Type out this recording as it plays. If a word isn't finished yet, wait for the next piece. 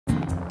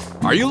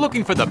Are you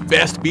looking for the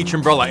best beach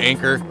umbrella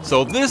anchor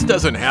so this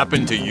doesn't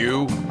happen to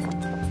you?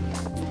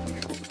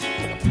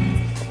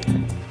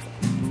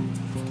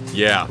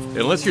 Yeah,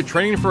 unless you're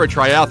training for a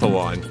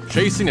triathlon,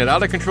 chasing an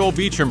out-of-control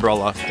beach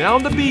umbrella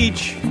down the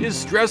beach is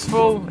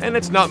stressful and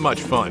it's not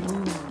much fun.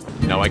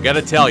 Now I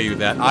gotta tell you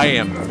that I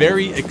am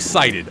very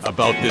excited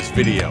about this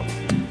video.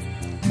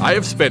 I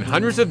have spent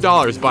hundreds of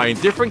dollars buying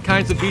different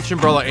kinds of beach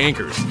umbrella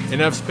anchors,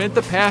 and I've spent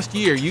the past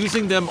year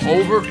using them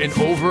over and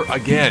over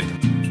again.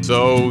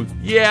 So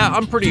yeah,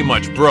 I'm pretty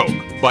much broke,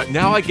 but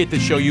now I get to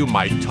show you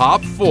my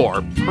top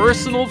 4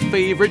 personal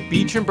favorite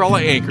beach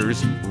umbrella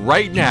anchors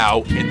right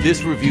now in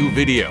this review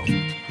video.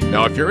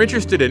 Now if you're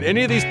interested in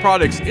any of these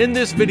products in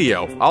this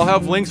video, I'll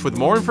have links with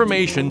more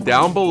information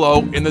down below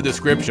in the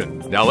description.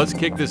 Now let's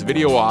kick this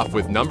video off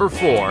with number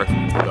 4,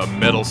 the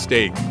metal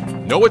stake.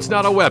 No, it's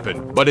not a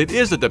weapon, but it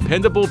is a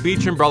dependable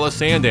beach umbrella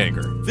sand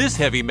anchor. This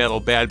heavy metal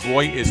bad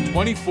boy is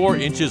 24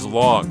 inches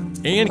long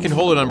and can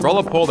hold an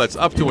umbrella pole that's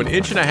up to 1.5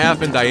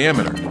 inches in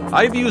diameter.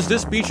 I've used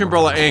this beach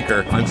umbrella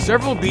anchor on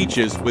several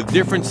beaches with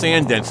different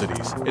sand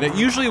densities, and it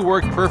usually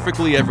worked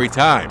perfectly every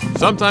time.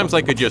 Sometimes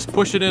I could just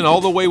push it in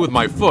all the way with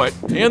my foot,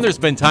 and there's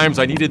been times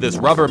I needed this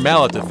rubber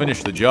mallet to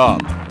finish the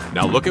job.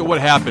 Now look at what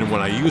happened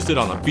when I used it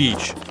on a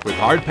beach with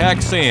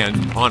hard-packed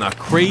sand on a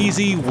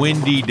crazy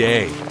windy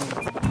day.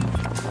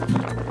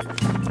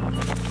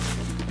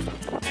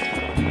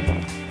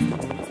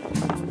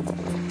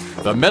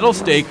 The metal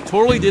stake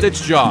totally did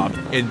its job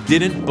and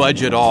didn't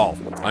budge at all.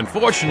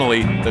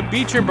 Unfortunately, the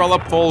beach umbrella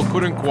pole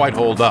couldn't quite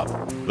hold up.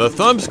 The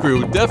thumb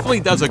screw definitely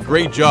does a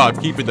great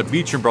job keeping the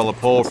beach umbrella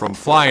pole from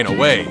flying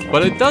away,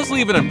 but it does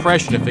leave an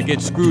impression if it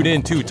gets screwed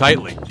in too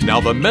tightly.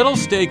 Now the metal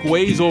stake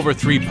weighs over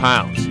 3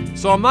 pounds,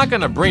 so I'm not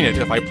going to bring it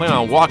if I plan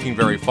on walking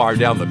very far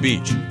down the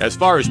beach. As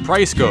far as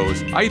price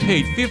goes, I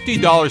paid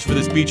 $50 for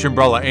this beach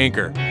umbrella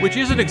anchor, which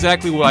isn't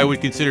exactly what I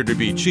would consider to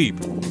be cheap.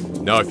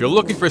 Now if you're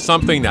looking for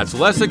something that's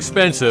less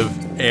expensive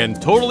and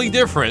totally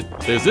different,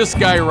 there's this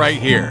guy right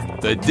here,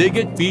 the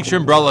Dig-Git Beach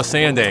Umbrella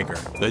Sand Anchor.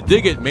 The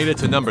Dig-Git made it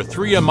to number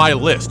 3 on my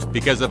list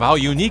because of how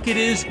unique it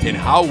is and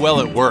how well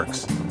it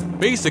works.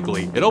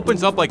 Basically, it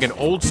opens up like an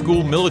old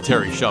school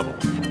military shovel.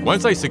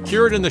 Once I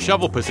secure it in the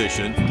shovel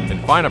position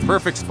and find a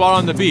perfect spot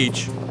on the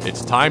beach,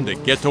 it's time to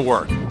get to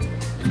work.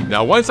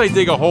 Now once I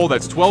dig a hole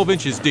that's 12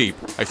 inches deep,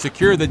 I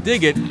secure the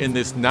Dig-Git in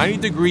this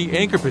 90-degree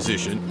anchor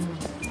position,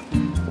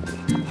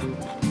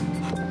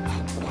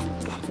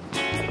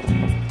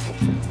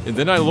 and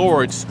then I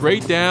lower it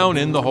straight down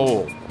in the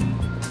hole.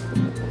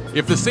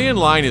 If the sand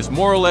line is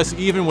more or less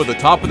even with the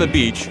top of the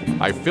beach,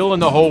 I fill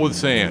in the hole with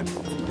sand.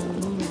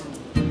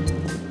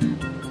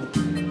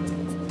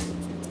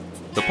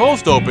 The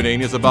post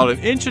opening is about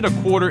 1.25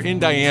 inches in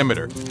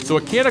diameter, so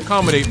it can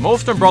accommodate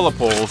most umbrella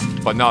poles,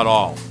 but not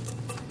all.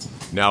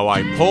 Now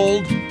I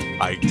pulled,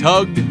 I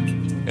tugged,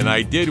 and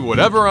I did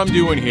whatever I'm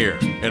doing here,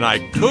 and I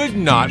could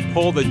not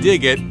pull the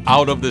Dig-Git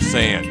out of the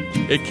sand.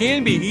 It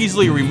can be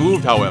easily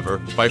removed, however,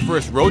 by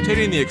first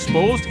rotating the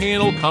exposed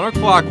handle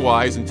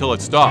counterclockwise until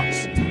it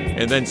stops,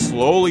 and then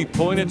slowly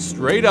pulling it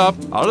straight up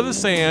out of the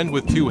sand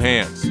with 2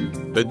 hands.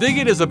 The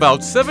Dig-Git is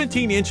about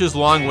 17 inches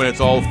long when it's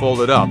all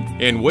folded up,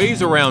 and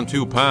weighs around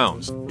 2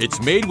 pounds.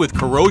 It's made with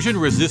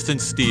corrosion-resistant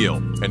steel,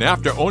 and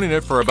after owning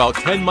it for about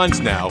 10 months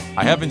now,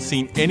 I haven't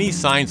seen any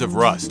signs of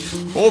rust.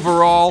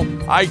 Overall,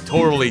 I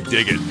totally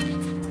dig it.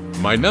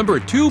 My number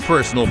 2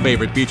 personal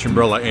favorite beach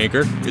umbrella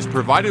anchor is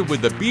provided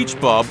with the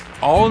BeachBub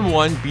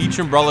all-in-one beach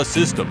umbrella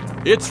system.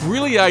 It's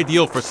really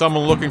ideal for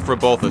someone looking for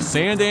both a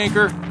sand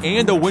anchor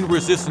and a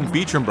wind-resistant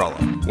beach umbrella.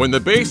 When the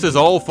base is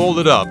all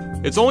folded up,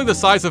 it's only the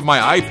size of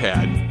my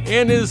iPad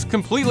and is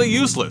completely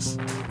useless.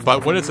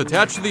 But when it's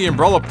attached to the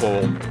umbrella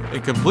pole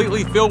and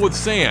completely filled with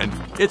sand,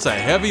 it's a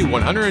heavy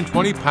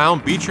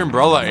 120-pound beach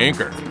umbrella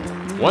anchor.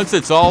 Once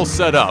it's all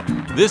set up,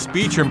 this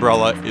beach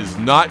umbrella is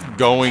not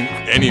going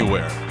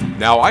anywhere.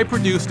 Now I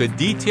produced a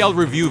detailed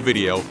review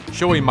video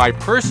showing my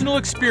personal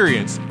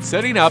experience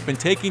setting up and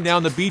taking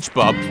down the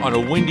BeachBub on a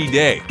windy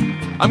day.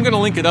 I'm going to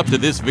link it up to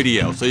this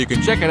video so you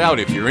can check it out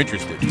if you're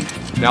interested.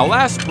 Now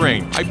last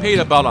spring, I paid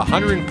about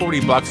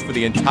 $140 for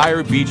the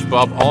entire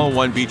BeachBub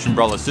all-in-one beach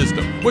umbrella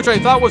system, which I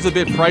thought was a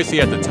bit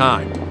pricey at the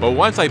time. But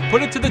once I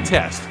put it to the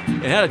test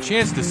and had a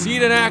chance to see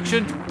it in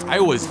action, I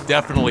was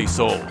definitely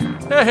sold.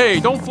 Hey,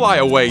 don't fly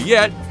away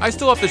yet. I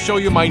still have to show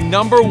you my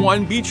number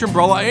 1 beach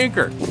umbrella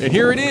anchor. And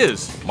here it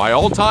is, my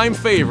all-time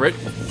favorite,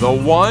 the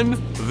one,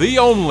 the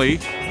only,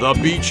 the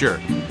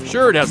Beachr.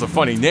 Sure, it has a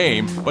funny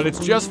name, but it's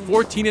just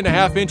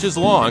 14.5 inches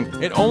long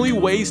and only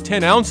weighs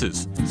 10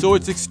 ounces. So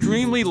it's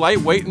extremely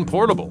lightweight and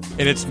portable.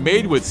 And it's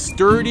made with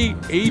sturdy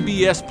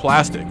ABS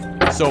plastic,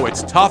 so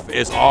it's tough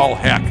as all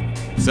heck.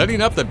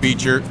 Setting up the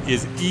Beachr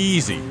is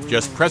easy.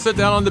 Just press it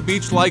down on the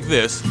beach like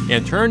this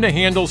and turn the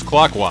handles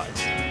clockwise.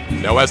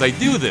 Now as I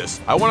do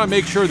this, I want to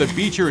make sure the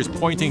Beachr is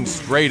pointing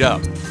straight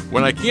up.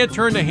 When I can't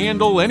turn the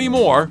handle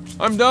anymore,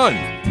 I'm done.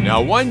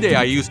 Now one day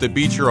I used the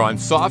Beachr on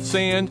soft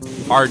sand,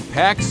 hard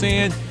packed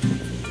sand,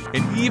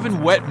 and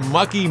even wet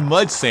mucky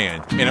mud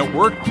sand, and it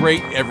worked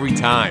great every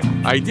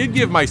time. I did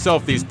give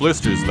myself these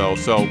blisters though,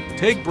 so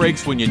take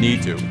breaks when you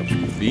need to.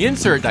 The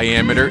insert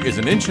diameter is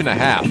 1.5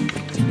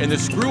 inches, and the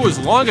screw is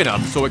long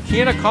enough so it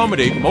can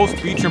accommodate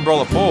most beach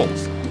umbrella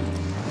poles.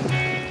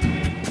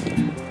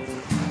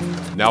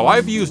 Now,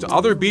 I've used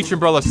other beach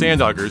umbrella sand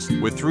augers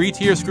with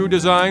 3-tier screw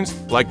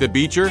designs, like the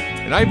Beachr,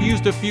 and I've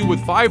used a few with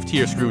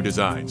 5-tier screw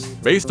designs.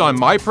 Based on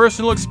my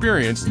personal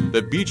experience,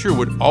 the Beachr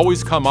would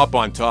always come up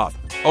on top.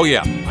 Oh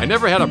yeah, I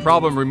never had a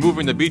problem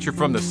removing the Beachr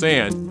from the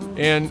sand,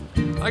 and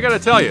I gotta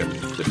tell you,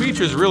 the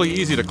Beachr is really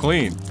easy to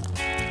clean.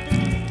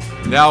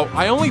 Now,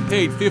 I only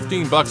paid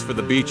 15 bucks for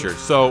the Beachr,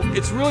 so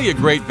it's really a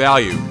great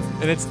value,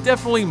 and it's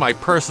definitely my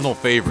personal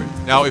favorite.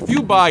 Now, if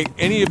you buy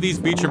any of these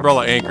beach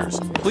umbrella anchors,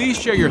 please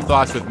share your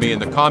thoughts with me in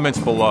the comments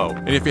below.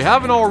 And if you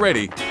haven't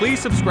already, please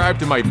subscribe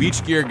to my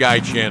Beach Gear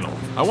Guide channel.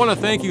 I want to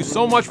thank you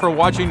so much for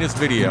watching this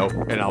video,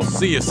 and I'll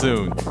see you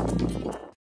soon.